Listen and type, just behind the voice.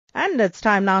And it's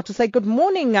time now to say good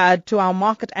morning to our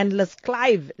market analyst,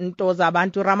 Clive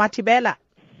Ramathibela.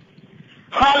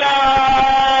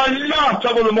 Hello!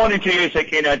 Top of the morning to you,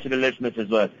 Sakina, and to the listeners as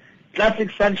well. Classic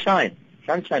sunshine.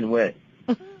 Sunshine where?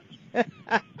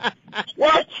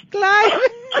 What? Clive!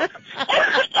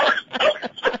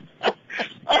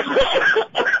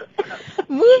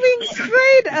 Moving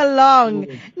straight along.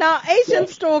 Now,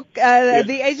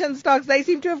 the Asian stocks, they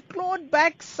seem to have clawed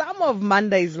back some of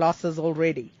Monday's losses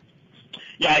already.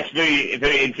 Yeah, it's very,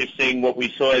 very interesting what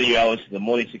we saw earlier hours in the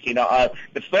morning, Sakina.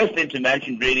 The first thing to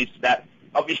mention really is that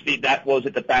obviously that was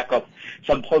at the back of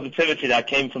some positivity that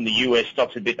came from the U.S.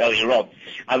 stocks a bit earlier on.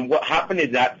 And what happened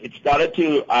is that it started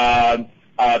to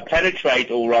penetrate,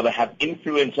 or rather have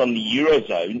influence on the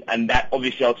Eurozone, and that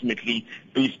obviously ultimately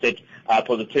boosted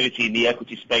positivity in the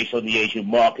equity space on the Asian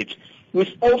markets.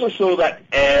 We also saw that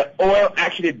oil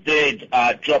actually did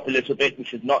drop a little bit,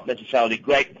 which is not necessarily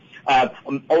great.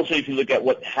 Also, if you look at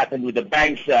what happened with the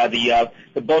banks, the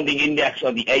bonding index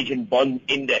on the Asian bond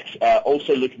index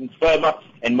also looking firmer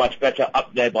and much better,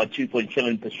 up there by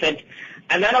 2.7%.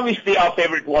 And then obviously our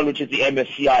favorite one, which is the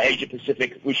MSCI Asia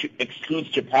Pacific, which excludes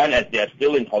Japan as they are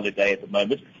still in holiday at the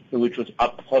moment, which was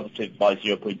up positive by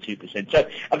 0.2%. So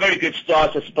a very good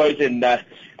start, I suppose, and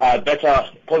better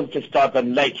positive start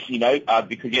than late,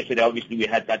 because yesterday obviously we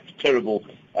had that terrible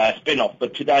spin-off.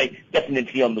 But today,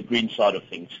 definitely on the green side of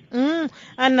things. And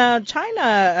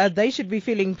China, they should be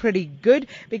feeling pretty good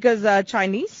because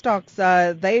Chinese stocks,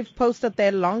 they've posted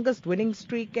their longest winning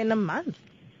streak in a month.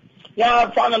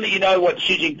 Yeah, finally, what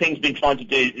Xi Jinping's been trying to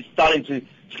do is starting to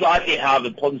slightly have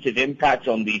a positive impact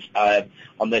on these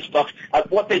on their stocks.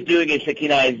 What they're doing in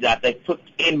Sakina is that they put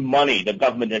in money. The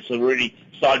government has already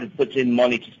started to put in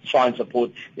money to try and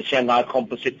support the Shanghai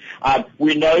Composite.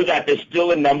 We know that there's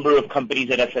still a number of companies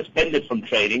that are suspended from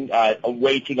trading,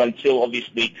 waiting until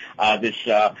obviously this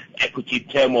equity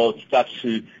turmoil starts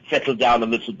to settle down a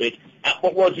little bit.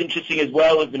 What was interesting as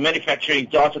well is the manufacturing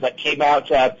data that came out.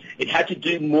 It had to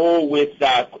do more with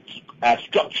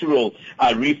structural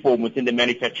reform within the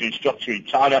manufacturing structure in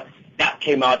China. That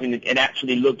came out and it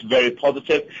actually looked very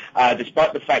positive,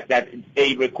 despite the fact that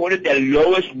they recorded their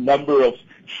lowest number of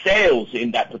sales in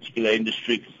that particular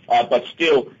industry, but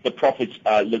still the profits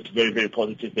looked very, very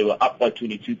positive. They were up by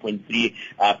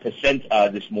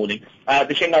 22.3% this morning.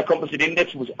 The Shanghai Composite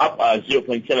Index was up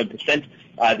 0.7%.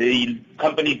 The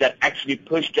companies that actually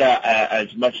pushed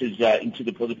as much as into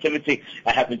the positivity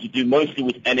happened to do mostly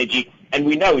with energy. And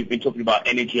we know we've been talking about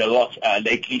energy a lot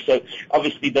lately. So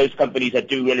obviously those companies that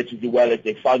do relatively well as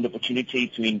they find opportunity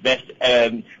to invest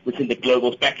within the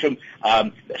global spectrum.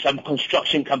 Some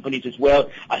construction companies as well.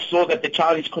 I saw that the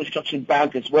Chinese Construction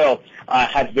Bank as well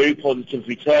had very positive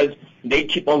returns. They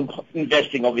keep on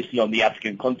investing, obviously, on the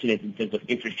African continent in terms of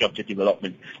infrastructure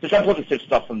development. So some positive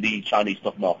stuff from the Chinese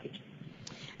stock market.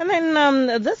 And then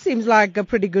this seems like a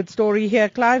pretty good story here,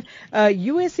 Clive.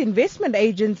 U.S. investment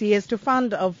agency has to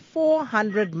fund a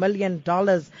 $400 million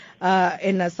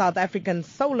in a South African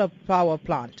solar power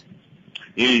plant.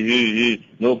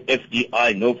 No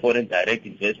FDI, no foreign direct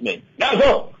investment.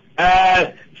 No.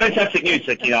 Fantastic news,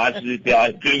 absolutely. I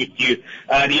agree with you.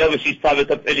 The overseas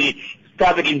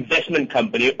private investment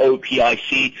company,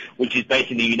 OPIC, which is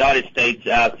based in the United States,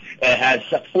 has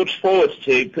pushed forward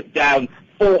to put down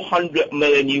 $400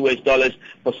 million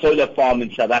for solar farm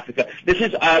in South Africa. This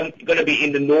is going to be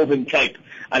in the Northern Cape.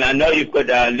 And I know you've got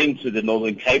links to the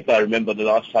Northern Cape. I remember the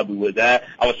last time we were there,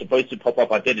 I was supposed to pop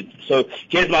up, I didn't. So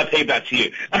here's my payback to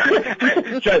you.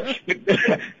 So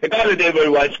the guy who did very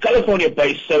well, it's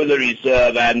California-based Solar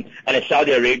Reserve and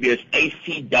Saudi Arabia's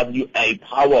ACWA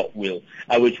Power Wheel,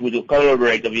 which will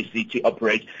collaborate, obviously, to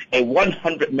operate a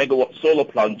 100-megawatt solar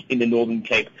plant in the Northern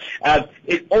Cape.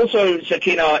 It also,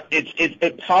 Sakina, it's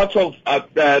a part of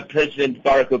President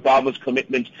Barack Obama's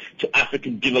commitment to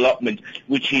African development,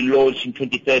 which he launched in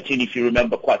 2013, if you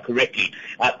remember quite correctly.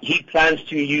 He plans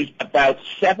to use about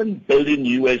 $7 billion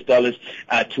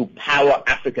to power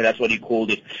Africa. That's what he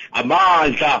called it.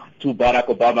 Amandla to Barack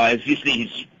Obama. Obviously,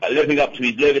 he's living up to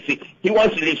his legacy. He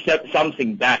wants to leave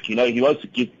something back. He wants to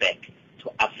give back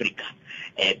to Africa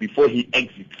before he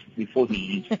exits, before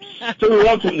he leaves. So we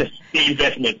welcome the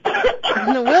investment.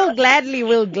 We'll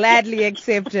gladly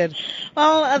accept it.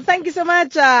 Well, thank you so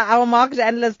much, our market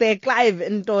analyst there, Clive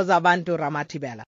Ramathibela.